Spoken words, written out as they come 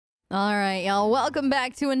All right, y'all. Welcome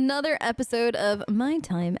back to another episode of My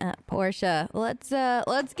Time at Portia. Let's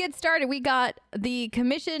get started. We got the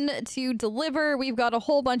commission to deliver. We've got a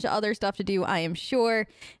whole bunch of other stuff to do, I am sure.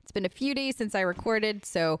 It's been a few days since I recorded,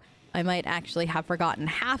 so I might actually have forgotten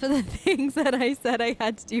half of the things that I said I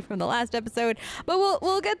had to do from the last episode, but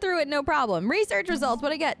we'll get through it, no problem. Research results,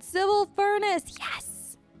 what I get? Civil furnace.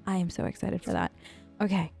 Yes. I am so excited for that.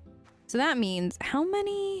 Okay. So that means how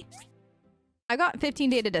many? I got 15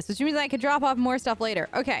 data disks, which means I could drop off more stuff later.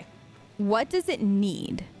 Okay. What does it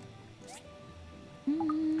need?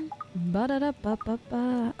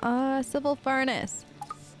 Civil furnace.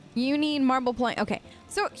 You need marble plank. Okay.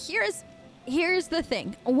 So here's the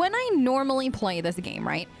thing. When I normally play this game,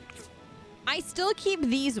 right? I still keep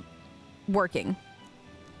these working.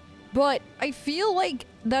 But I feel like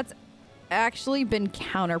that's actually been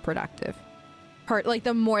counterproductive. Like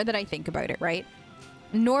the more that I think about it, right?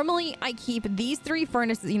 Normally, I keep these 3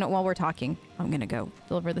 furnaces, you know, while we're talking. I'm going to go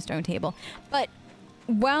deliver the stone table. But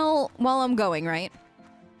while I'm going, right?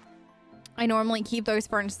 I normally keep those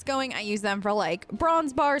furnaces going. I use them for like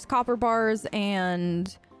bronze bars, copper bars,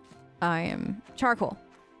 and charcoal.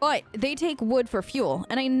 But they take wood for fuel.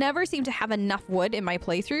 And I never seem to have enough wood in my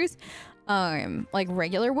playthroughs, like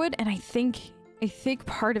regular wood. And I think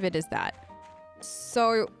part of it is that.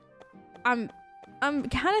 So I'm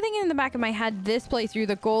kind of thinking in the back of my head, this playthrough,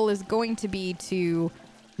 the goal is going to be to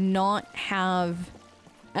not have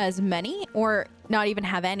as many, or not even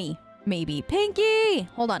have any, maybe. Pinky!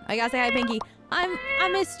 Hold on. I gotta say hi, Pinky. I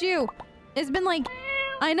missed you. It's been like,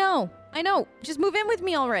 I know. Just move in with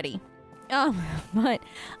me already. But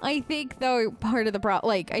I think, though, part of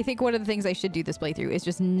the I think one of the things I should do this playthrough is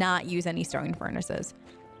just not use any stone furnaces.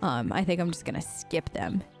 I think I'm just gonna skip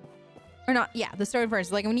them. Or not, yeah, the stone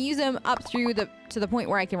furnaces. Like, I'm gonna use them up through to the point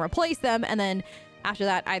where I can replace them, and then after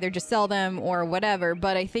that, either just sell them or whatever.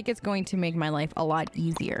 But I think it's going to make my life a lot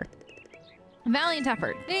easier. Valiant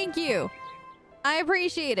effort. Thank you. I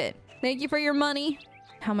appreciate it. Thank you for your money.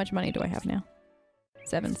 How much money do I have now?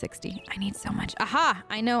 760. I need so much. Aha!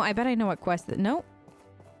 I know. I bet I know what quest that. No.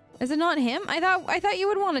 Is it not him? I thought you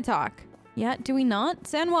would want to talk. Yeah, do we not?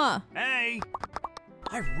 Senwa. Hey!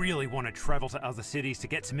 I really want to travel to other cities to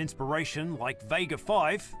get some inspiration, like Vega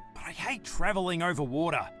 5, but I hate traveling over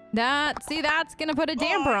water. That's gonna put a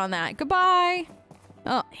damper on that. Goodbye.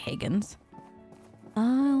 Oh, Higgins.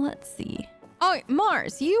 Let's see. Oh,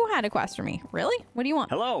 Mars, you had a quest for me. Really? What do you want?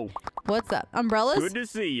 Hello. What's up? Umbrellas? Good to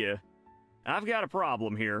see you. I've got a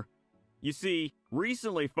problem here. You see,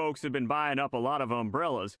 recently folks have been buying up a lot of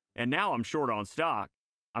umbrellas, and now I'm short on stock.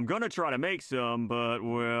 I'm gonna try to make some, but,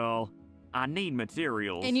 well, I need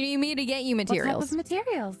materials. And you need me to get you materials. What's up with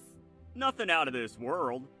materials? Nothing out of this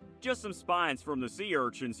world. Just some spines from the sea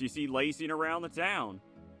urchins you see lacing around the town.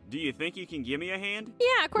 Do you think you can give me a hand?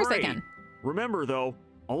 Yeah, of course Great. I can. Remember, though,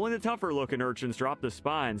 only the tougher looking urchins drop the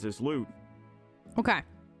spines as loot. Okay.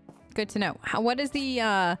 Good to know. What is the,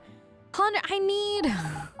 100?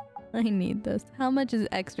 I need this. How much is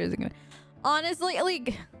extra? Is it gonna... Honestly,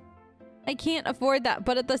 like, I can't afford that,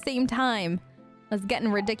 but at the same time, it's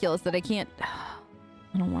getting ridiculous that I can't.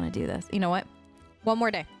 I don't want to do this. You know what? One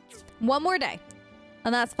more day. One more day.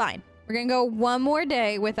 And that's fine. We're going to go one more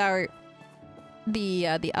day with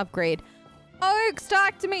the upgrade. Oh,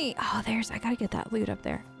 talk to me. Oh, I got to get that loot up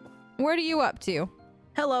there. What are you up to?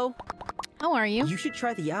 Hello. How are you? You should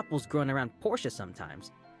try the apples growing around Portia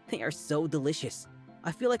sometimes. They are so delicious.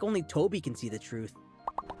 I feel like only Toby can see the truth.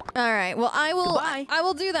 All right. Well, I will. Goodbye. I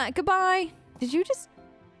will do that. Goodbye. Did you just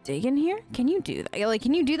dig in here? Can you do that? Like,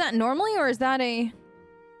 can you do that normally, or is that a...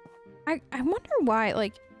 I wonder why,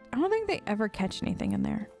 like, I don't think they ever catch anything in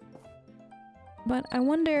there. But I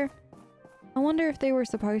wonder if they were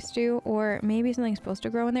supposed to, or maybe something's supposed to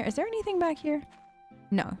grow in there. Is there anything back here?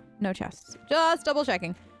 No, no chests. Just double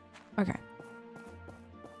checking. Okay.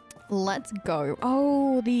 Let's go.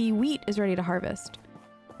 Oh, the wheat is ready to harvest.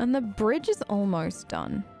 And the bridge is almost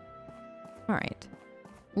done. All right.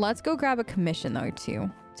 Let's go grab a commission, though, too,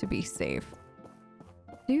 to be safe.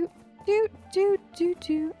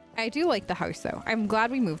 I do like the house, though. I'm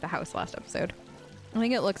glad we moved the house last episode. I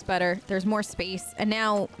think it looks better. There's more space. And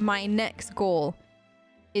now my next goal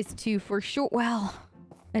is to, for sure... Well,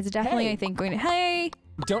 it's definitely, I think, going to... Hey!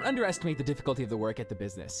 Don't underestimate the difficulty of the work at the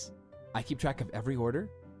business. I keep track of every order.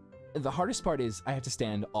 The hardest part is I have to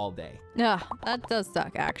stand all day. Yeah, that does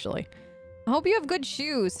suck, actually. I hope you have good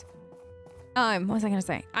shoes. What was I gonna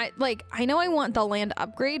say? I know I want the land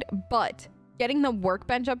upgrade, but getting the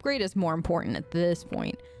workbench upgrade is more important at this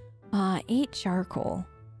point. 8 charcoal.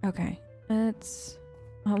 Okay, it's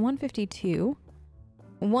 152,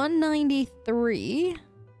 193,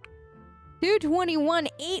 221,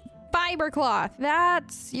 8 fiber cloth.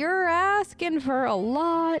 You're asking for a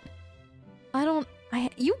lot.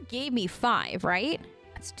 You gave me 5, right?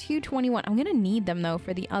 That's 221. I'm gonna need them though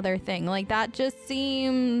for the other thing. Like that just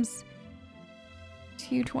seems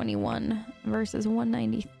 221 versus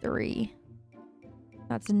 193.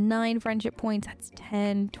 That's 9 friendship points. That's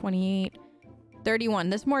 10, 28, 31.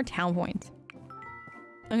 There's more town points.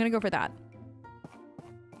 I'm gonna go for that.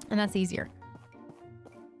 And that's easier.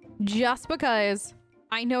 Just because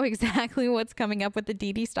I know exactly what's coming up with the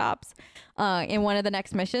DD stops in one of the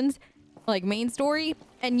next missions, like main story,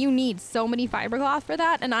 and you need so many fibercloth for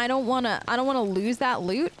that, and I don't wanna lose that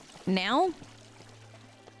loot now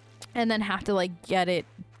and then have to like get it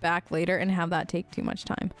back later and have that take too much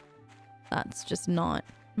time. That's just not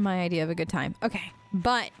my idea of a good time. Okay,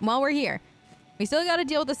 but while we're here, we still got to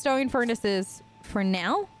deal with the stone furnaces for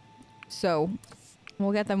now, so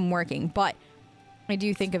we'll get them working. But I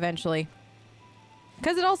do think eventually,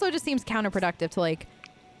 because it also just seems counterproductive to like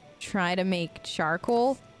try to make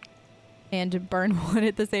charcoal and to burn wood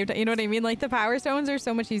at the same time. You know what I mean? Like the power stones are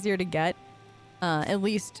so much easier to get, at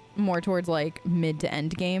least more towards like mid to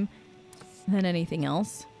end game than anything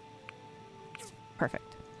else.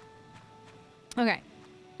 Perfect. Okay.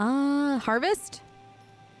 Harvest.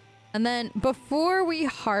 And then before we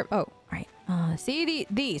oh, right. See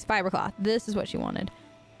these fibercloth. This is what she wanted.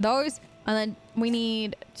 Those. And then we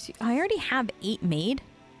need I already have 8 made.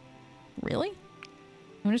 Really?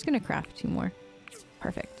 I'm just going to craft 2 more.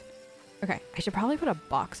 Perfect. Okay. I should probably put a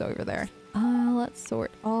box over there. Let's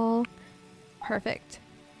sort all. Perfect.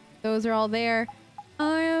 Those are all there.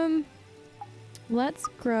 Let's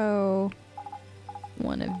grow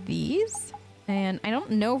one of these. And I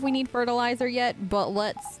don't know if we need fertilizer yet, but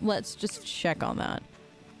let's just check on that.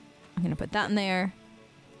 I'm gonna put that in there.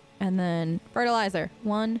 And then fertilizer.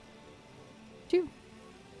 1, 2.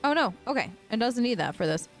 Oh no, okay. It doesn't need that for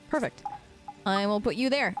this. Perfect. I will put you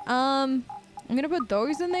there. I'm gonna put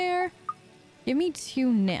those in there. Give me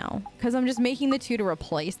 2 now, because I'm just making the 2 to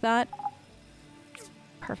replace that.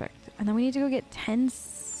 Perfect. And then we need to go get 10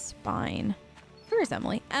 spine. Where's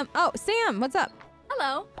Emily? Oh, Sam, what's up?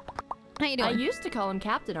 Hello. How you doing? I used to call him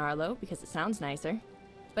Captain Arlo because it sounds nicer,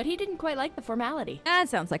 but he didn't quite like the formality. That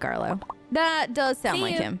sounds like Arlo. That does sound See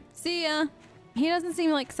like ya. him. See ya. He doesn't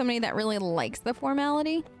seem like somebody that really likes the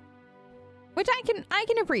formality, which I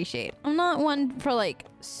can appreciate. I'm not one for like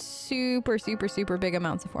super big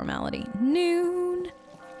amounts of formality. Noon.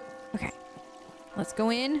 Okay. Let's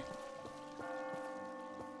go in.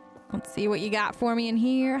 Let's see what you got for me in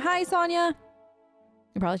here. Hi, Sonia.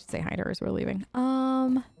 I probably should say hi to her as we're leaving.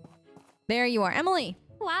 There you are, Emily.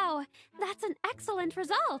 Wow, that's an excellent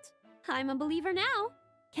result. I'm a believer now.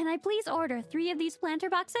 Can I please order 3 of these planter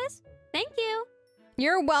boxes? Thank you.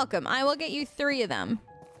 You're welcome. I will get you 3 of them.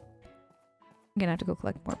 I'm gonna have to go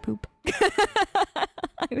collect more poop. I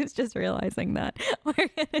was just realizing that. We're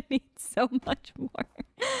gonna need so much more.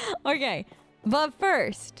 Okay, but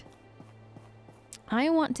first, I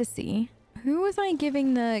want to see, who was I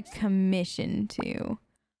giving the commission to?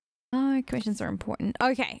 Commissions are important.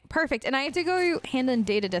 Okay, perfect. And I have to go hand in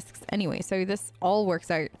data discs anyway, so this all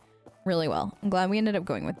works out really well. I'm glad we ended up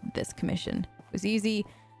going with this commission. It was easy.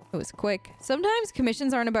 It was quick. Sometimes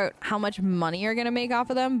commissions aren't about how much money you're going to make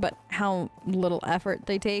off of them, but how little effort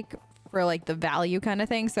they take for like the value kind of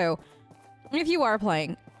thing. So if you are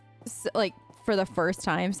playing like for the first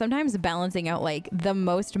time, sometimes balancing out like the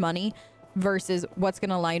most money versus what's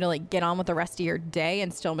going to allow you to like get on with the rest of your day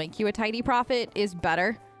and still make you a tidy profit is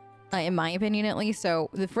better. In my opinion, at least. So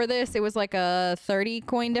for this, it was like a 30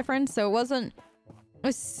 coin difference. So it wasn't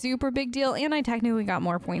a super big deal. And I technically got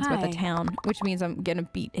more points with the town, which means I'm going to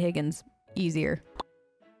beat Higgins easier.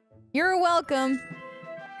 You're welcome.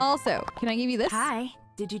 Also, can I give you this? Hi.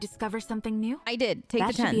 Did you discover something new? I did. Take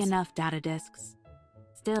that the 10s. Should be enough data discs.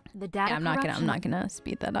 Still, the data Yeah, I'm not gonna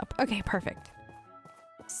speed that up. Okay, perfect.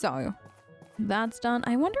 So that's done.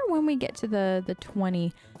 I wonder when we get to the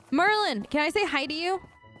 20. Merlin, can I say hi to you?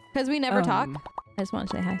 Because we never talk. I just want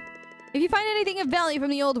to say hi. If you find anything of value from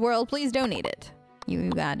the old world, please donate it. You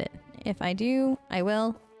got it. If I do, I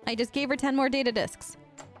will. I just gave her 10 more data discs.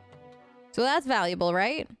 So that's valuable,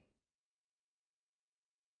 right?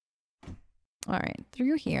 All right,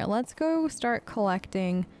 through here. Let's go start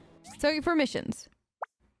collecting. So for missions.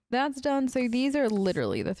 That's done. So these are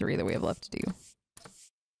literally the 3 that we have left to do.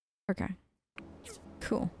 Okay.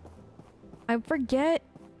 Cool. I forget.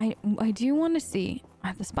 I do want to see.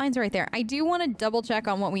 The spines are right there. I do want to double check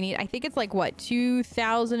on what we need. I think it's like, what,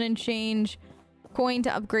 2,000 and change coin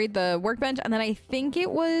to upgrade the workbench. And then I think it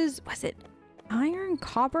was it iron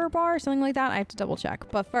copper bar or something like that? I have to double check.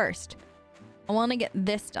 But first, I want to get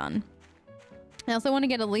this done. I also want to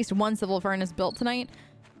get at least one civil furnace built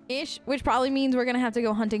tonight-ish, which probably means we're going to have to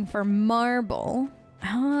go hunting for marble.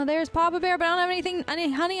 Oh, there's Papa Bear, but I don't have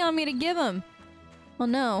any honey on me to give him. Well,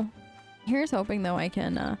 no. Here's hoping, though, I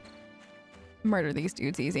can murder these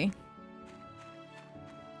dudes easy.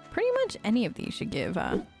 Pretty much any of these should give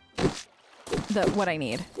what I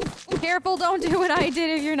need. Careful, don't do what I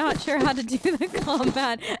did if you're not sure how to do the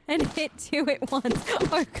combat and hit 2 at once.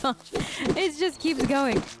 Oh gosh, it just keeps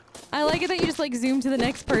going. I like it that you just like zoom to the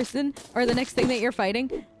next person or the next thing that you're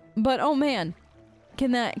fighting. But oh man,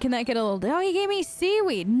 can that get a little? Oh, he gave me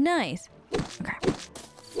seaweed. Nice. Okay.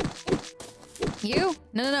 You?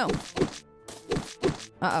 No.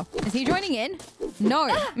 Uh-oh. Is he joining in? No.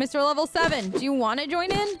 Mr. Level 7, do you want to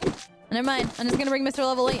join in? Never mind. I'm just gonna bring Mr.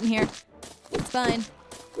 Level 8 in here. It's fine.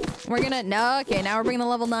 We're gonna... No, okay, now we're bringing the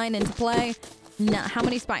level 9 into play. No, how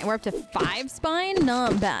many spine? We're up to 5 spine?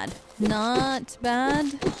 Not bad. Not bad.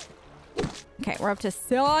 Okay, we're up to...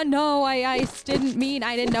 Oh, no, I didn't mean...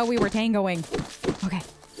 I didn't know we were tangoing. Okay.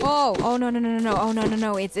 Oh, no. Oh,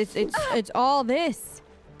 no. It's all this.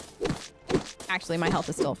 Actually, my health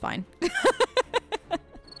is still fine.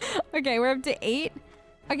 Okay, we're up to 8.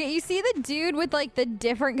 Okay, you see the dude with, like, the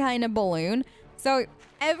different kind of balloon? So,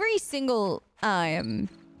 every single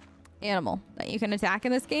animal that you can attack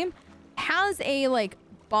in this game has a, like,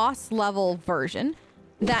 boss level version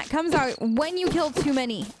that comes out when you kill too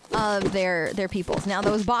many of their peoples. Now,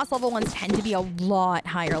 those boss level ones tend to be a lot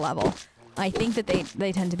higher level. I think that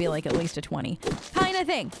they tend to be, like, at least a 20 kind of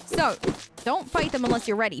thing. So, don't fight them unless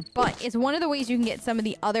you're ready. But it's one of the ways you can get some of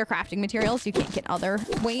the other crafting materials you can't get other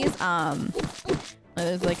ways.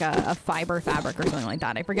 There's like a fiber fabric or something like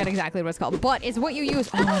that. I forget exactly what it's called, but it's what you use.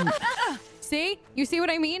 See? You see what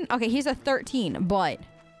I mean? Okay, he's a 13, but...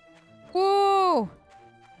 Woo!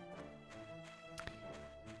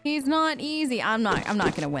 He's not easy. I'm not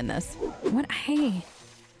gonna win this. What? Hey.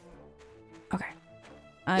 Okay.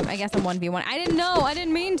 I guess I'm 1v1. I didn't know. I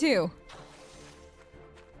didn't mean to.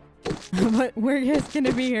 But we're just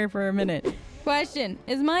gonna be here for a minute. Question.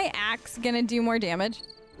 Is my axe gonna do more damage?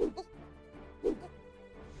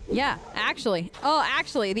 Yeah, actually. Oh,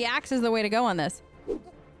 actually, the axe is the way to go on this.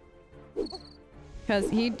 Because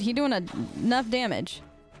he doing enough damage.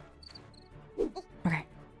 Okay.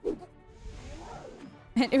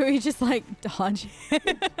 And we just like dodge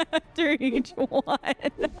after each one.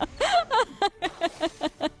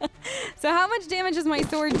 So how much damage does my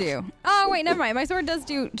sword do? Oh, wait, never mind. My sword does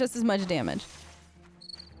do just as much damage.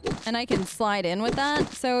 And I can slide in with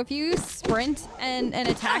that. So if you sprint and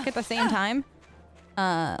attack at the same time,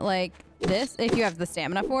 like this, if you have the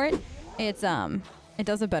stamina for it, it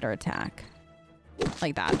does a better attack.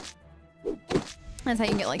 Like that. That's how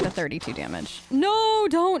you can get like the 32 damage. No,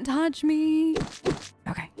 don't touch me.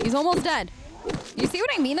 Okay, he's almost dead. You see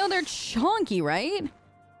what I mean though? They're chunky, right?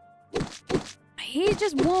 He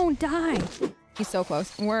just won't die. He's so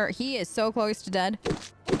close. He is so close to dead.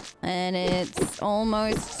 And it's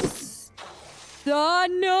almost... Oh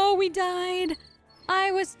no, we died.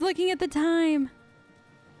 I was looking at the time.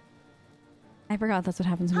 I forgot that's what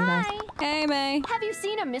happens when you die. Hey, May. Have you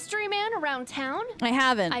seen a mystery man around town? I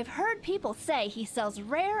haven't. I've heard people say he sells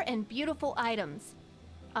rare and beautiful items.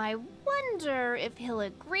 I wonder if he'll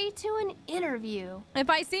agree to an interview. If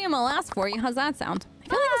I see him, I'll ask for you. How's that sound? I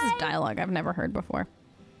feel like this is dialogue I've never heard before.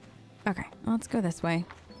 Okay, let's go this way.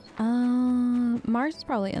 Mars is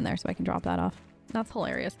probably in there, so I can drop that off. That's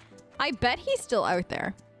hilarious. I bet he's still out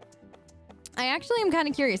there. I actually am kind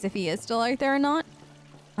of curious if he is still out there or not.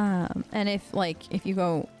 And if his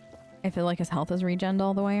health is regened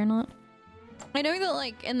all the way or not. I know that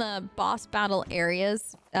like in the boss battle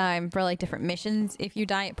areas, for like different missions, if you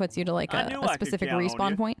die, it puts you to like a specific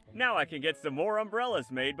respawn point. Now I can get some more umbrellas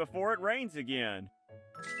made before it rains again.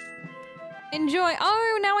 Enjoy.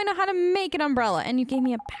 Oh, now I know how to make an umbrella. And you gave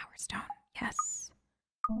me a power stone. Yes.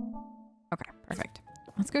 Okay, perfect.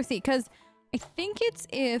 Let's go see. Because I think it's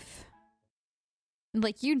if...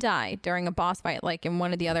 like you die during a boss fight, like in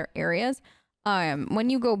one of the other areas, when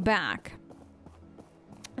you go back,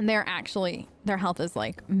 their health is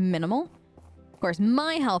like minimal. Of course,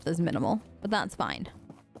 my health is minimal, but that's fine.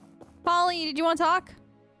 Polly, did you want to talk?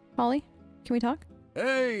 Polly, can we talk?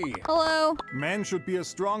 Hey! Hello? Man should be as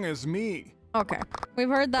strong as me. Okay, we've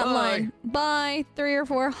heard that line. Bye, 300 or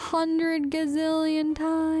 400 gazillion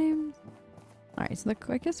times. All right, so the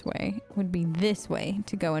quickest way would be this way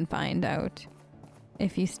to go and find out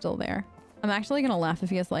if he's still there. I'm actually gonna laugh if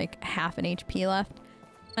he has like half an HP left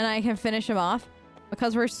and I can finish him off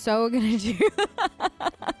because we're so gonna do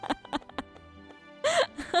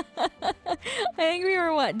I think we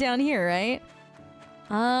were what, down here, right?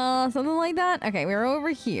 Something like that? Okay, we're over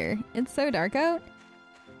here. It's so dark out.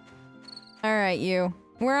 Alright, you.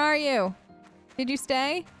 Where are you? Did you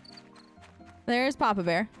stay? There's Papa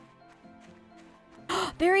Bear.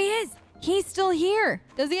 There he is! He's still here!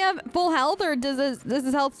 Does he have full health or does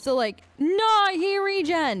his health still like... No, he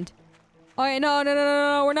regened! Okay,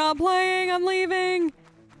 no, we're not playing, I'm leaving!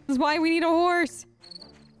 This is why we need a horse.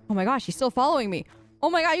 Oh my gosh, he's still following me. Oh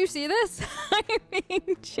my god, you see this? I'm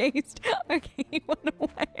being chased. Okay, he went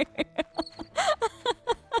away.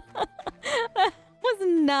 I was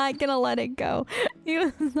not gonna let it go. He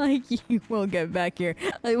was like, you will get back here.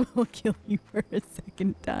 I will kill you for a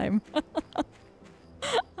second time.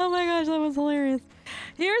 Oh my gosh, that was hilarious.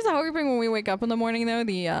 Here's hoping when we wake up in the morning though,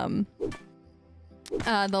 the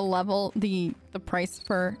level, the price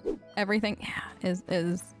for everything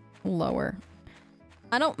is lower.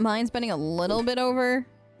 I don't mind spending a little bit over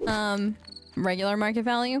regular market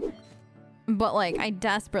value, but like I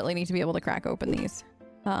desperately need to be able to crack open these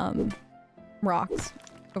rocks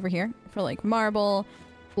over here for like marble,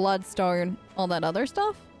 bloodstone, all that other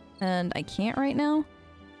stuff, and I can't right now.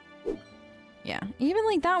 Yeah, even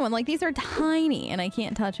like that one, like these are tiny and I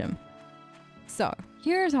can't touch them. So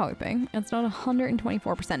here's hoping it's not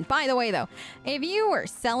 124%. By the way though, if you were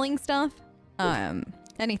selling stuff,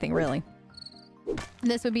 anything really,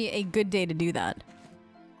 this would be a good day to do that.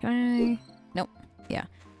 Can I? Nope. Yeah.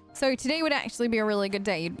 So today would actually be a really good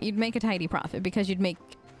day. You'd make a tidy profit because you'd make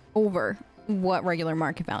over what regular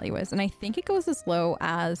market value is. And I think it goes as low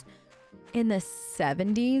as in the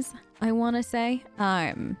 70s, I want to say.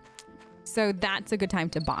 So that's a good time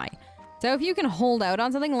to buy. So if you can hold out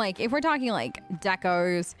on something, like if we're talking like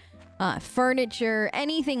decos, furniture,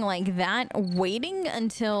 anything like that, waiting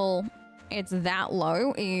until it's that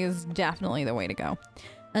low is definitely the way to go,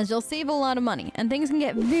 as you'll save a lot of money and things can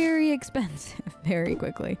get very expensive very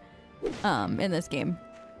quickly in this game,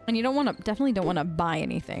 and you definitely don't want to buy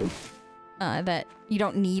anything that you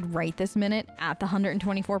don't need right this minute at the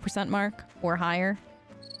 124% mark or higher.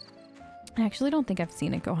 I actually don't think I've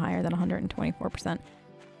seen it go higher than 124%,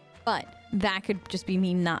 but that could just be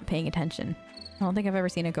me not paying attention. I don't think I've ever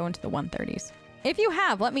seen it go into the 130s. If you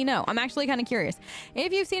have, let me know. I'm actually kind of curious.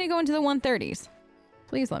 If you've seen it go into the 130s,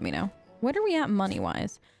 please let me know. What are we at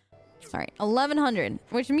money-wise? All right, 1,100,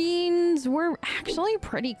 which means we're actually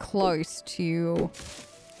pretty close to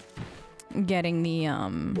getting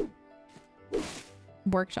the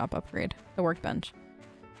workshop upgrade, the workbench.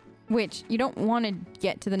 Which you don't want to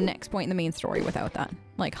get to the next point in the main story without that.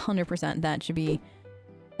 Like 100%, that should be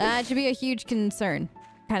a huge concern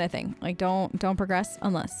kind of thing. Like don't progress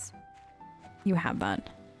unless you have that.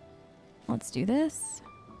 Let's do this.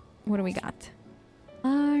 What do we got?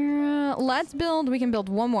 Let's build. We can build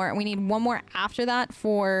one more. We need one more after that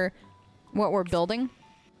for what we're building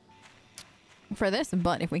for this.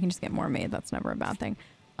 But if we can just get more made, that's never a bad thing.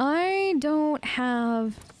 I don't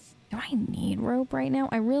have... Do I need rope right now?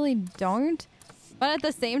 I really don't. But at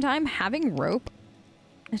the same time, having rope,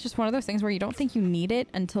 it's just one of those things where you don't think you need it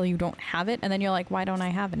until you don't have it. And then you're like, why don't I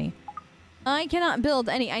have any? I cannot build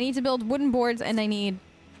any. I need to build wooden boards and I need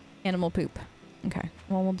animal poop. Okay.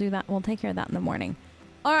 Well, we'll do that. We'll take care of that in the morning.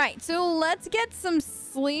 All right. So let's get some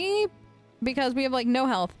sleep because we have like no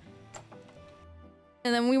health.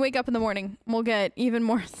 And then when we wake up in the morning, we'll get even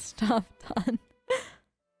more stuff done.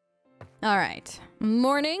 All right.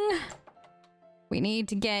 Morning. We need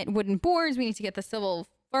to get wooden boards. We need to get the civil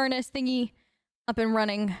furnace thingy up and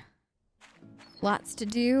running. Lots to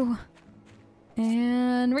do.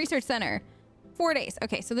 And research center. 4 days.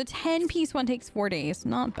 Okay, so the 10-piece one takes 4 days.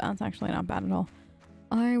 Not bad. It's actually not bad at all.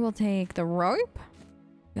 I will take the rope.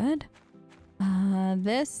 Good.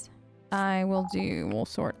 This I will do. We'll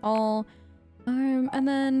sort all. And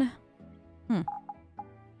then...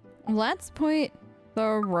 Let's put the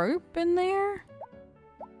rope in there.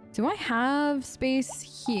 Do I have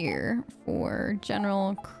space here for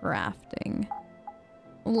general crafting?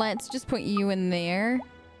 Let's just put you in there.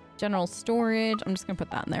 General storage. I'm just gonna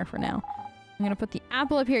put that in there for now. I'm gonna put the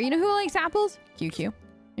apple up here. You know who likes apples? QQ.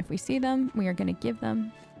 If we see them, we are gonna give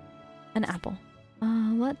them an apple.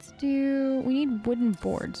 Let's do... We need wooden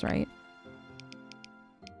boards, right?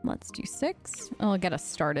 Let's do 6. I'll get us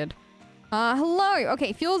started. Hello.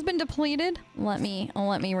 Okay, fuel's been depleted. Let me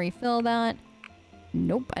refill that.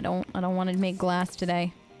 Nope, I don't want to make glass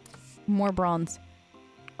today. More bronze.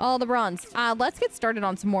 All the bronze. Let's get started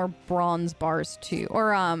on some more bronze bars too.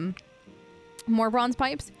 Or more bronze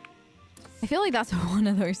pipes. I feel like that's one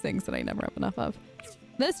of those things that I never have enough of.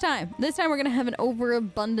 This time we're gonna have an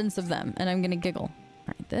overabundance of them and I'm gonna giggle. All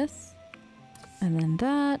right, this. And then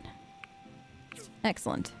that.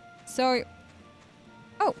 Excellent. So,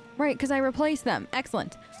 Oh, right, because I replaced them.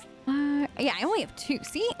 Excellent. Yeah, I only have 2.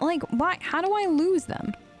 See, like, why? How do I lose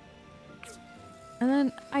them? And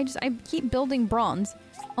then I keep building bronze.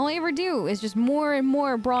 All I ever do is just more and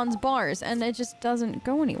more bronze bars, and it just doesn't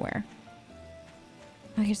go anywhere.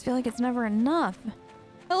 I just feel like it's never enough.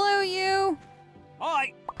 Hello, you.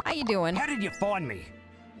 Hi. How you doing? How did you find me?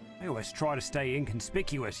 I always try to stay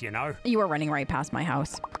inconspicuous, you know. You were running right past my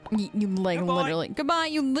house. You like Goodbye. literally. Goodbye.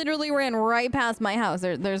 You literally ran right past my house.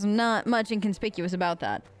 There's not much inconspicuous about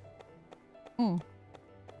that.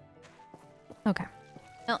 Okay.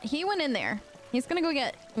 Well, he went in there. He's gonna go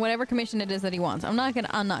get whatever commission it is that he wants. I'm not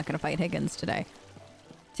gonna fight Higgins today.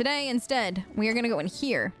 Today, instead, we are gonna go in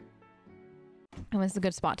here. Oh, this is a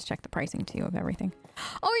good spot to check the pricing too of everything.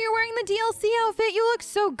 Oh, you're wearing the DLC outfit. You look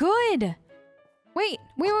so good. Wait.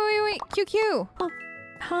 QQ.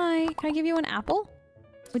 Hi. Can I give you an apple?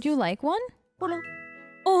 Would you like one?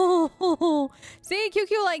 Oh, see,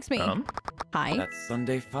 QQ likes me. Hi. That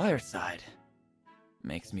Sunday fireside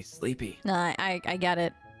makes me sleepy. I get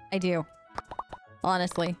it. I do.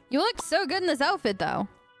 Honestly. You look so good in this outfit, though.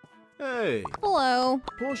 Hey. Hello.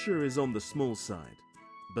 Portia is on the small side,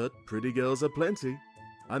 but pretty girls are plenty.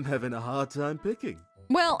 I'm having a hard time picking.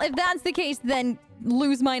 Well, if that's the case, then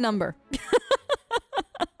lose my number.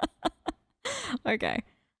 Okay.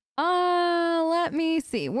 Let me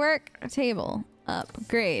see. Work table.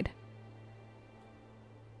 Upgrade.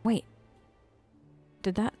 Wait.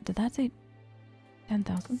 Did that say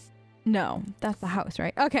 10,000? No, that's the house,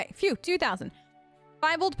 right? Okay, phew, 2,000.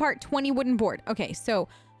 5 old part, 20 wooden board. Okay, so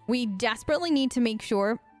we desperately need to make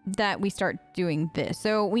sure that we start doing this.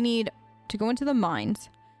 So we need to go into the mines,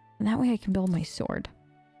 and that way I can build my sword.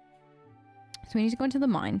 So we need to go into the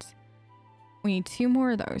mines. We need 2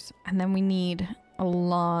 more of those, and then we need a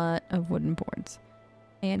lot of wooden boards.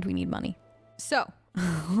 And we need money. So,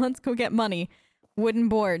 let's go get money, wooden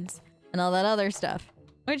boards, and all that other stuff.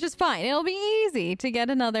 Which is fine. It'll be easy to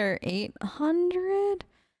get another 800.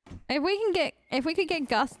 If we could get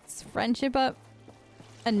Gust's friendship up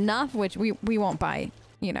enough, which we won't buy,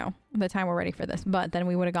 you know, the time we're ready for this, but then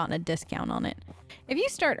we would have gotten a discount on it. If you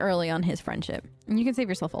start early on his friendship, you can save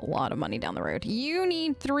yourself a lot of money down the road. You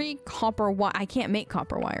need 3 copper wire. I can't make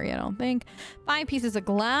copper wire yet, I don't think. 5 pieces of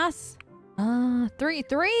glass. 3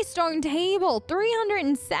 stone table.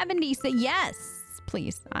 370. So yes,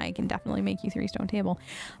 please. I can definitely make you 3 stone table.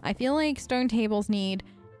 I feel like stone tables need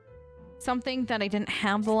something that I didn't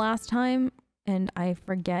have the last time, and I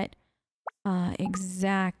forget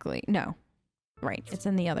exactly. No. Right, it's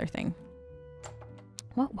in the other thing.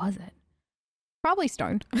 What was it? Probably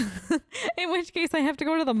stone. In which case I have to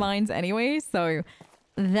go to the mines anyway, so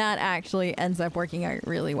that actually ends up working out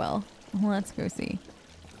really well. Let's go see.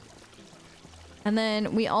 And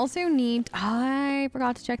then we also need... I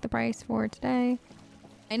forgot to check the price for today.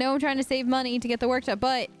 I know I'm trying to save money to get the workshop,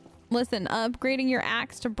 but listen, upgrading your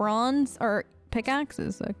axe to bronze or pickaxe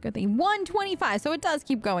is a good thing. 125, so it does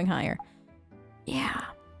keep going higher. Yeah.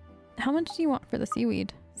 How much do you want for the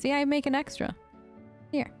seaweed? See, I make an extra.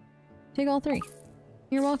 Here. Take all 3.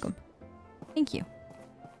 You're welcome. Thank you.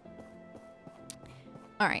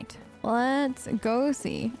 Alright. Let's go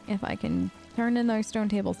see if I can turn in those stone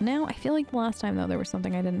tables now. I feel like the last time, though, there was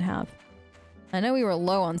something I didn't have. I know we were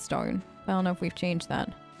low on stone. I don't know if we've changed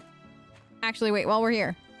that. Actually, wait, while we're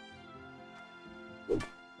here.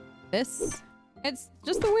 This... It's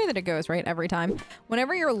just the way that it goes, right? Every time.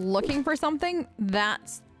 Whenever you're looking for something,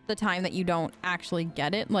 that's the time that you don't actually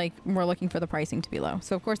get it. Like, we're looking for the pricing to be low.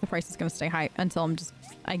 So, of course, the price is going to stay high until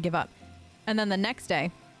I give up. And then the next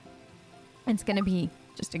day, it's going to be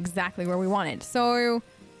just exactly where we want it. So,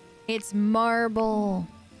 it's marble.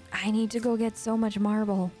 I need to go get so much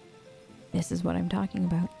marble. This is what I'm talking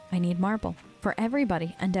about. I need marble for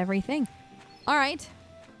everybody and everything. All right.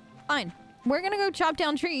 Fine. We're going to go chop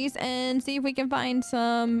down trees and see if we can find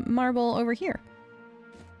some marble over here.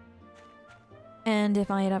 And if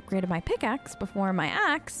I had upgraded my pickaxe before my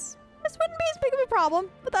axe, this wouldn't be as big of a problem,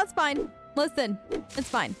 but that's fine. Listen, it's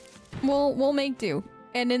fine. We'll make do.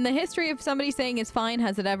 And in the history of somebody saying it's fine,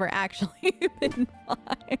 has it ever actually been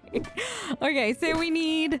fine? Okay, so we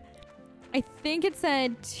need, I think it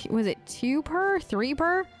said, was it 2 per, 3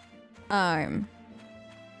 per? I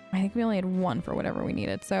think we only had 1 for whatever we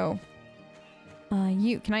needed. So,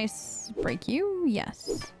 can I break you?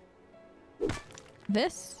 Yes.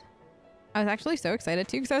 This. I was actually so excited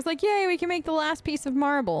too, because I was like, yay, we can make the last piece of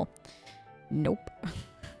marble. Nope.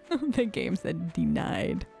 The game said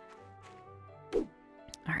denied.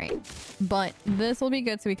 All right. But this will be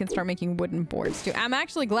good so we can start making wooden boards too. I'm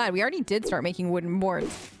actually glad we already did start making wooden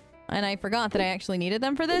boards. And I forgot that I actually needed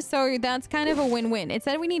them for this. So that's kind of a win-win. It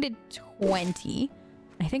said we needed 20.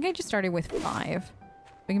 I think I just started with 5.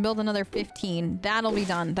 We can build another 15. That'll be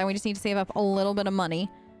done. Then we just need to save up a little bit of money.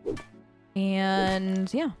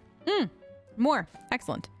 And yeah. More.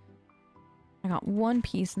 Excellent. I got 1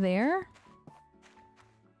 piece there.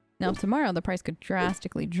 Now tomorrow the price could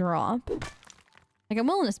drastically drop. Like, I'm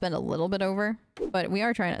willing to spend a little bit over, but we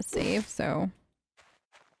are trying to save, so...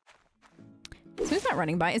 So who's that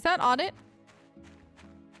running by? Is that Audit?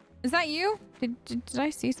 Is that you? Did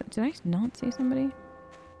I see some? Did I not see somebody?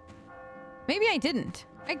 Maybe I didn't.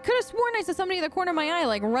 I could have sworn I saw somebody in the corner of my eye,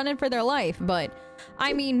 like, running for their life, but...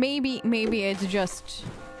 I mean, maybe it's just...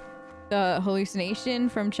 the hallucination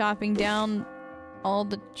from chopping down all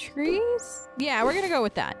the trees? Yeah, we're gonna go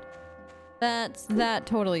with that. That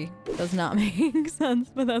totally does not make sense,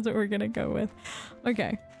 but that's what we're gonna go with.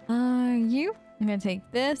 Okay. You? I'm gonna take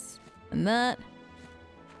this and that.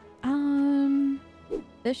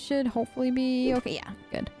 This should hopefully be okay. Yeah,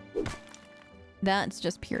 good. That's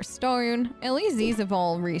just pure stone. At least these have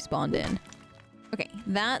all respawned in. Okay,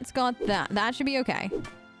 that's got that. That should be okay.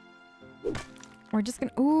 We're just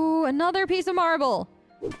gonna... Ooh, another piece of marble!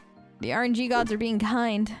 The RNG gods are being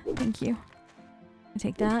kind. Thank you. I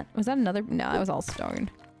take that. Was that another? No, that was all stone.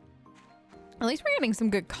 At least we're getting some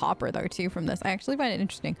good copper, though, too, from this. I actually find it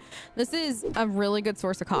interesting. This is a really good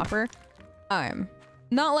source of copper.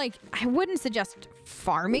 Not like... I wouldn't suggest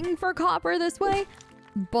farming for copper this way,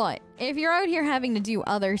 but if you're out here having to do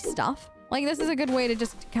other stuff, like, this is a good way to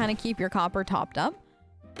just kind of keep your copper topped up.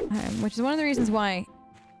 Which is one of the reasons why...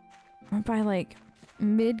 by, like,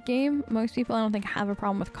 mid-game, most people I don't think have a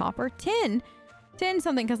problem with copper. Tin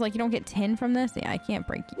something, because, like, you don't get tin from this. Yeah, I can't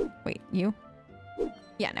break you. Wait, you?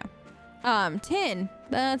 Yeah, no. Tin,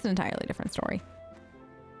 that's an entirely different story.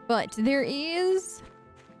 But there is,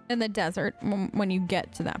 in the desert, when you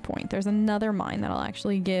get to that point, there's another mine that'll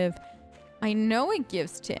actually give... I know it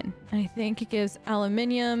gives tin. I think it gives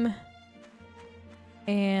aluminium.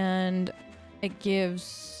 And it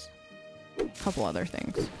gives a couple other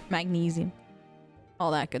things. Magnesium.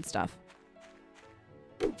 All that good stuff.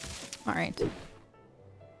 All right.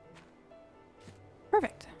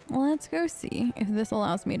 Perfect. Let's go see if this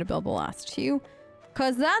allows me to build the last 2.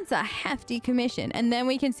 Because that's a hefty commission. And then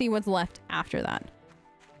we can see what's left after that.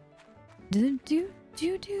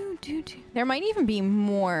 There might even be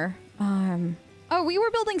more. Oh, we were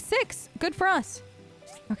building 6. Good for us.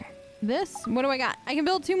 Okay. This, what do I got? I can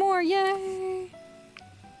build 2 more. Yay.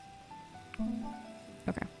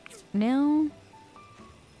 Okay. Now...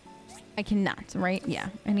 I cannot, right? Yeah.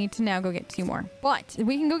 I need to now go get 2 more. But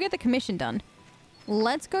we can go get the commission done.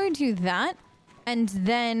 Let's go do that. And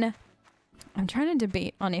then I'm trying to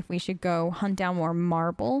debate on if we should go hunt down more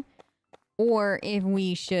marble or if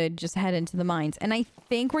we should just head into the mines. And I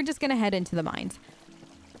think we're just going to head into the mines.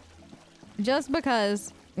 Just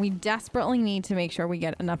because we desperately need to make sure we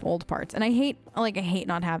get enough old parts. And I hate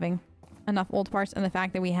not having enough old parts, and the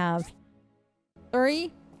fact that we have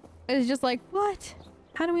 3 is just like, what?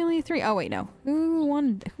 How do we only have 3? Oh, wait, no. Who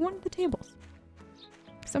wanted the tables?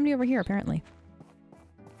 Somebody over here, apparently.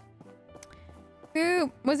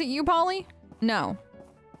 Who? Was it you, Polly? No.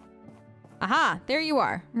 Aha, there you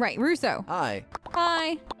are. Right, Russo. Hi.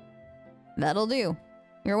 Hi. That'll do.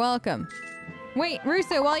 You're welcome. Wait,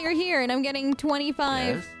 Russo, while you're here and I'm getting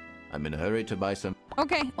 25... Yes? I'm in a hurry to buy some...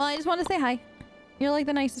 Okay, well, I just want to say hi. You're like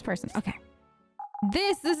the nicest person. Okay.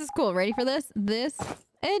 This is cool. Ready for this? This,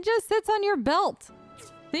 it just sits on your belt.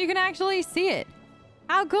 So you can actually see it.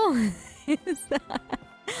 How cool is that?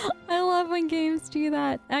 I love when games do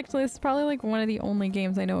that. Actually, this is probably like one of the only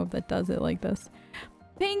games I know of that does it like this.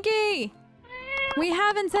 Pinky! We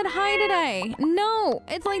haven't said hi today. No,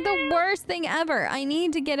 it's like the worst thing ever. I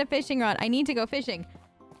need to get a fishing rod. I need to go fishing.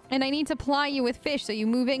 And I need to ply you with fish so you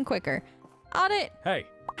move in quicker. Audit! Hey.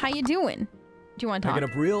 How you doing? Do you want to talk? I get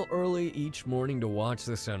up real early each morning to watch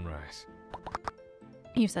the sunrise.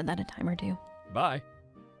 You've said that a time or 2. Bye.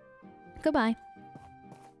 Goodbye.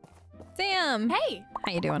 Sam! Hey!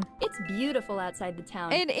 How you doing? It's beautiful outside the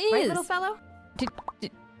town. It is! Right, little fellow?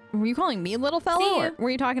 Were you calling me little fellow, or were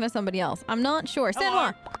you talking to somebody else? I'm not sure.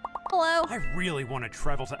 Senwa! Hello! I really want to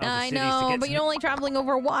travel to other I cities know, to get but some... you're only traveling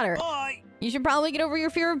over water. Bye! You should probably get over your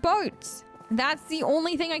fear of boats. That's the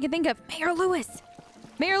only thing I can think of. Mayor Lewis!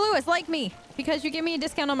 Mayor Lewis, like me, because you give me a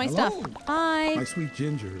discount on my stuff. Hi! My sweet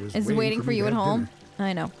Ginger is waiting for you at home.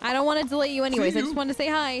 I know. I don't want to delay you anyways. I just wanted to say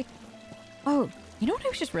hi. Oh, you know what I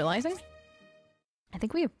was just realizing? I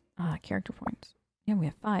think we have character points. Yeah, we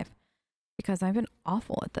have 5. Because I've been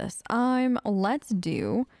awful at this. Let's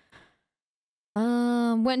do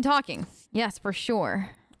when talking. Yes, for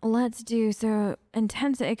sure. Let's do so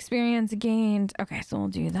intense experience gained. Okay, so we'll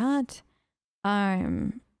do that.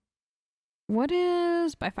 what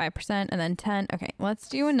is by 5% and then 10? Okay, let's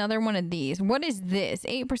do another one of these. What is this?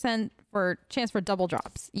 8% for chance for double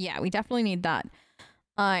drops. Yeah, we definitely need that.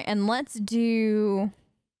 And let's do...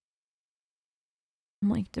 I'm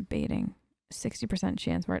like debating. 60%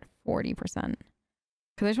 chance. We're at 40%. Because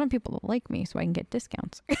I just want people to like me so I can get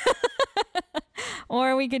discounts.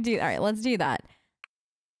 Or we could do... All right, let's do that.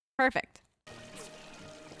 Perfect.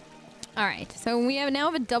 All right, so we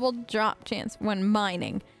now have a double drop chance when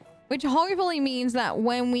mining, which hopefully means that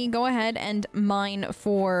when we go ahead and mine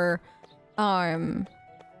for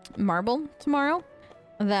marble tomorrow,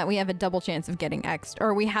 that we have a double chance of getting extra,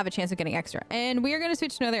 or we have a chance of getting extra. And we are going to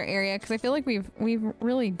switch to another area because I feel like we've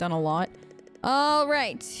really done a lot. All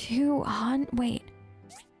right, 200. Wait,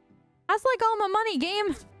 that's like all my money.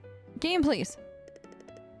 Game, please.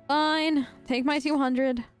 Fine, take my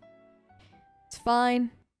 200. It's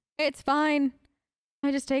fine. It's fine.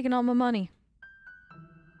 I just taken all my money.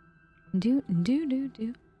 Do.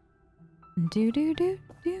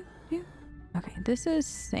 Okay, this is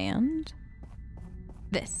sand.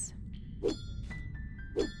 This.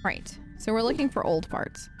 Right. So we're looking for old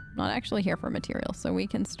parts. Not actually here for materials, so we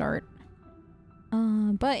can start.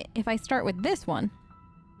 But if I start with this one,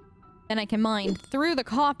 then I can mine through the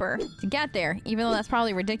copper to get there, even though that's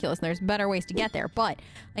probably ridiculous. There's better ways to get there, but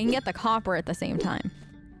I can get the copper at the same time.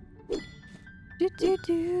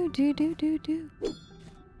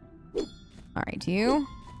 All right, you.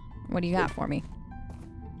 What do you got for me?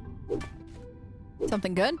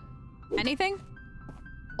 Something good? Anything?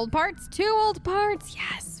 Old parts? 2 old parts.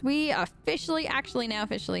 Yes, we officially, did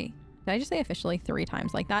I just say officially 3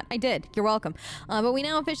 times like that? I did. You're welcome. But we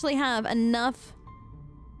now officially have enough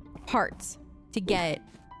parts to get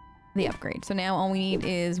the upgrade. So now all we need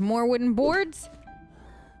is more wooden boards.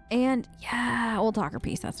 And yeah, old talker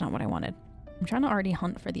piece. That's not what I wanted. I'm trying to already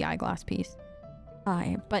hunt for the eyeglass piece.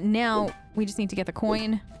 But now we just need to get the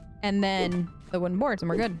coin and then the wooden boards and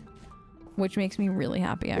we're good. Which makes me really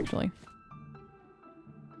happy, actually.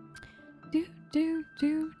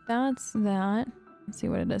 That's that. Let's see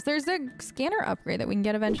what it is. There's a scanner upgrade that we can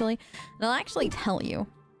get eventually. And I'll actually tell you.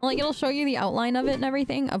 Like, it'll show you the outline of it and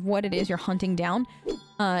everything of what it is you're hunting down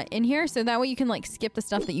in here. So that way you can, like, skip the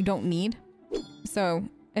stuff that you don't need. So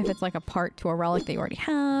if it's, like, a part to a relic that you already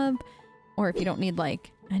have, or if you don't need,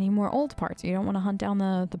 like, any more old parts, you don't want to hunt down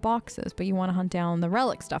the boxes, but you want to hunt down the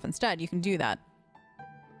relic stuff instead, you can do that.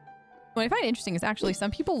 What I find interesting is actually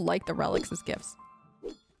some people like the relics as gifts.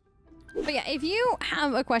 But yeah, if you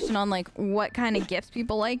have a question on like what kind of gifts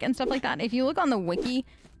people like and stuff like that, if you look on the wiki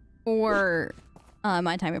for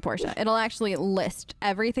My Time at Portia, it'll actually list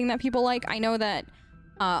everything that people like. I know that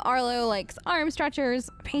Arlo likes arm stretchers,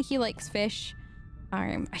 Pinky likes fish.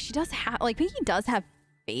 She does have, like, Pinky does have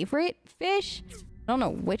favorite fish. I don't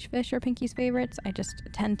know which fish are Pinky's favorites. I just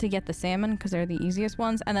tend to get the salmon because they're the easiest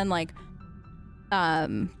ones. And then like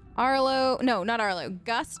Arlo, no, not Arlo,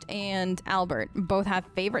 Gust and Albert both have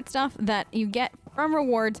favorite stuff that you get from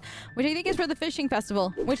rewards, which I think is for the fishing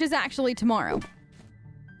festival, which is actually tomorrow.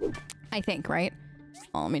 I think, right?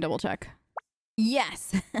 Oh, let me double check.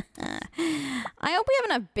 Yes. I hope we have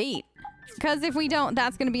enough bait, because if we don't,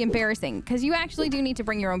 that's going to be embarrassing, because you actually do need to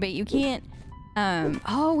bring your own bait. You can't,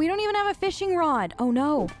 oh, we don't even have a fishing rod. Oh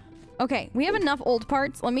no. Okay, we have enough old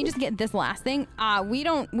parts. Let me just get this last thing. We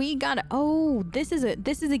gotta, oh, this is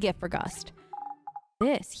a gift for Gust.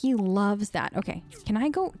 He loves that. Okay, can I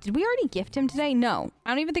go, did we already gift him today? No, I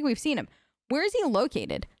don't even think we've seen him. Where is he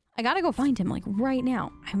located? I gotta go find him, like, right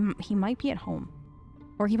now. He might be at home.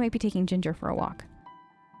 Or he might be taking Ginger for a walk.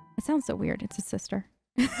 It sounds so weird, it's his sister.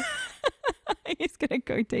 He's gonna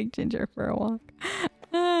go take Ginger for a walk.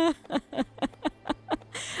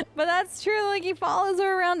 But that's true, like, he follows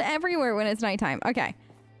her around everywhere when it's nighttime. Okay.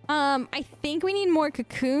 I think we need more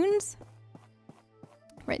cocoons.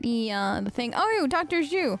 Right, the thing. Oh, Dr.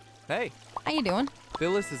 Zhu. Hey. How you doing?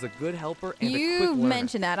 Phyllis is a good helper and a quick You learner.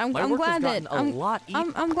 mentioned that. I'm work glad has that gotten a lot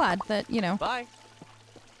easier. I'm glad that, you know. Bye.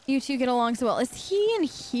 You two get along so well. Is he in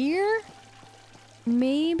here?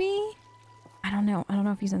 Maybe? I don't know. I don't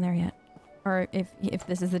know if he's in there yet. Or if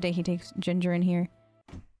this is the day he takes Ginger in here.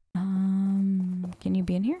 Can you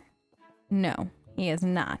be in here? No, he is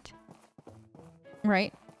not.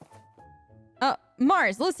 Right? Oh,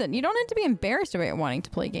 Mars, listen, you don't have to be embarrassed about wanting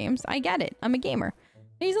to play games. I get it. I'm a gamer.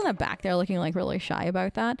 He's in the back there looking like really shy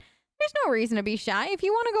about that. There's no reason to be shy. If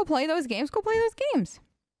you want to go play those games, go play those games.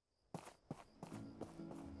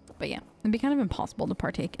 But yeah, it'd be kind of impossible to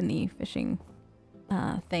partake in the fishing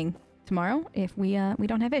thing tomorrow if we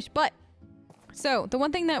don't have fish. But so the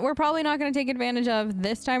one thing that we're probably not going to take advantage of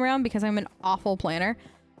this time around, because I'm an awful planner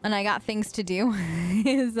and I got things to do,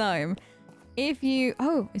 is if you,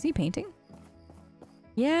 oh, is he painting?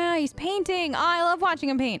 Yeah, he's painting. Oh, I love watching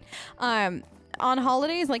him paint. On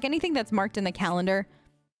holidays, like anything that's marked in the calendar,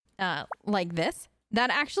 like this, that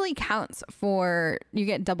actually counts for, you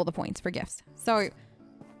get double the points for gifts. So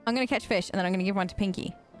I'm gonna catch fish and then I'm gonna give one to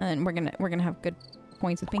Pinky. And we're gonna have good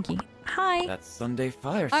points with Pinky. Hi. That's Sunday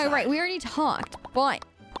fireside. Oh, right, we already talked, but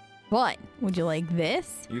would you like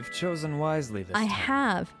this? You've chosen wisely this I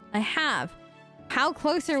time. have. How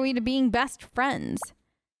close are we to being best friends?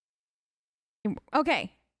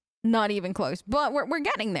 Okay, not even close, but we're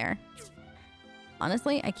getting there.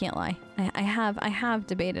 Honestly, I can't lie. I have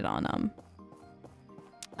debated on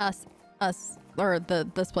us or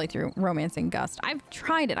this playthrough romancing Gust. I've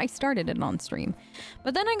tried it. I started it on stream,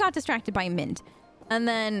 but then I got distracted by Mint. And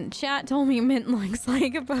then chat told me Mint looks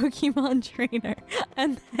like a Pokemon trainer.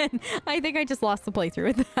 And then I think I just lost the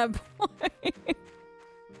playthrough at that point.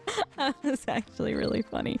 That was actually really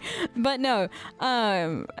funny. But no,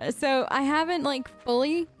 so I haven't like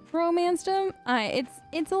fully romanced him.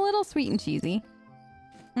 It's a little sweet and cheesy.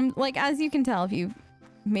 Like, as you can tell if you've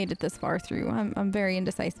made it this far through, I'm very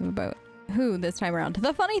indecisive about who this time around.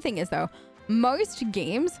 The funny thing is though, most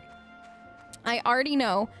games, I already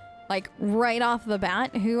know like right off the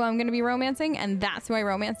bat who I'm going to be romancing, and that's who I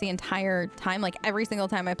romance the entire time, like every single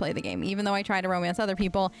time I play the game, even though I try to romance other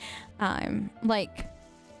people, like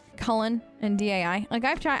Cullen and DAI. Like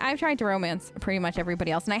I've tried to romance pretty much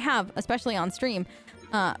everybody else, and I have, especially on stream,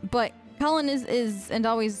 but Cullen is and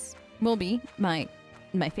always will be my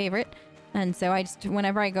favorite. And so I just,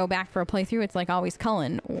 whenever I go back for a playthrough, it's like always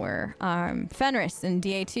Cullen or Fenris and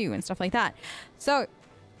DA2 and stuff like that. So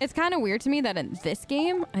it's kind of weird to me that in this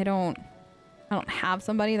game, I don't have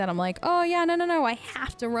somebody that I'm like, oh yeah, no, I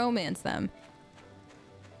have to romance them.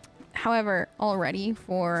 However, already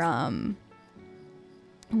for,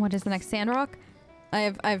 what is the next, Sandrock?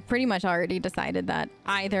 I've pretty much already decided that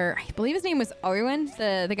either, I believe his name was Owen,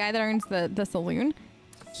 the guy that owns the saloon.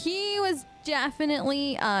 He was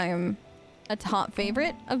definitely, a top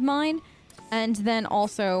favorite of mine. And then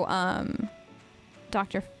also,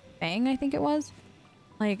 Dr. Fang, I think it was.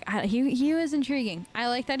 Like, he was intriguing. I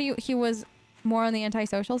like that he was more on the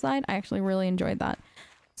antisocial side. I actually really enjoyed that.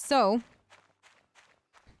 So,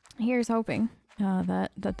 here's hoping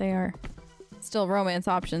that they are still romance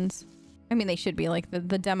options. I mean, they should be. Like,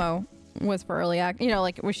 the demo was for early act, you know,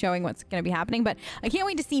 like, it was showing what's going to be happening. But I can't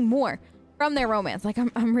wait to see more from their romance. Like,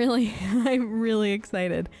 I'm really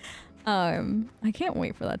excited. I can't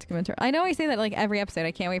wait for that to come into. I know I say that like every episode.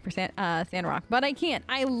 I can't wait for Sandrock, but I can't.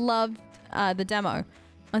 I loved the demo.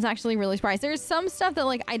 I was actually really surprised. There's some stuff that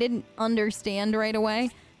like I didn't understand right away,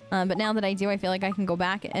 but now that I do, I feel like I can go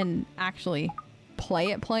back and actually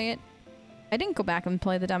play it. I didn't go back and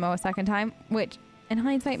play the demo a second time, which in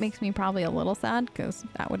hindsight makes me probably a little sad because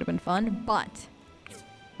that would have been fun, but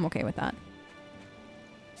I'm okay with that.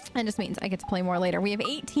 It just means I get to play more later. We have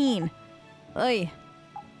 18. Oy.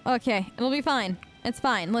 Okay, it'll be fine. It's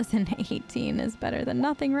fine. Listen, 18 is better than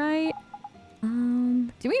nothing, right?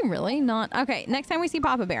 Do we really not? Okay, next time we see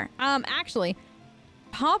Papa Bear. Actually,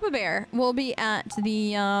 Papa Bear will be at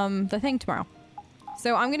the thing tomorrow.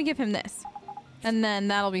 So I'm gonna give him this. And then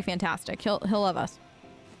that'll be fantastic. He'll love us.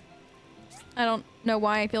 I don't know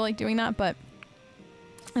why I feel like doing that, but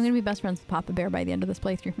I'm gonna be best friends with Papa Bear by the end of this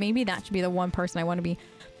playthrough. Maybe that should be the one person I want to be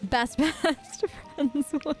best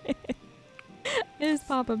friends with. Is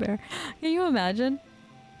Papa Bear. Can you imagine?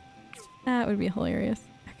 That would be hilarious.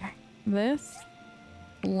 Okay. This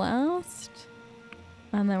last.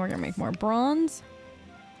 And then we're gonna make more bronze.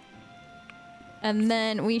 And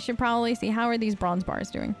then we should probably see how are these bronze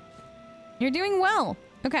bars doing. You're doing well.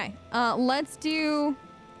 Okay. Let's do,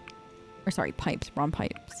 or sorry, pipes, bronze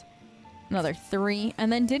pipes. Another 3.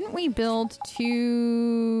 And then didn't we build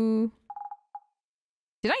 2?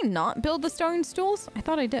 Did I not build the stone stools? I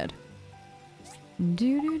thought I did.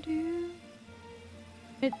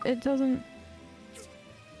 It doesn't.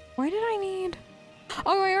 Why did I need?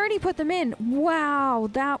 Oh, I already put them in. Wow,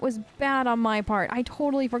 that was bad on my part. I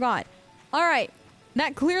totally forgot. All right,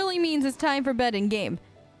 that clearly means it's time for bed and game,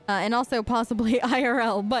 and also possibly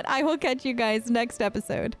IRL. But I will catch you guys next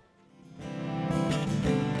episode.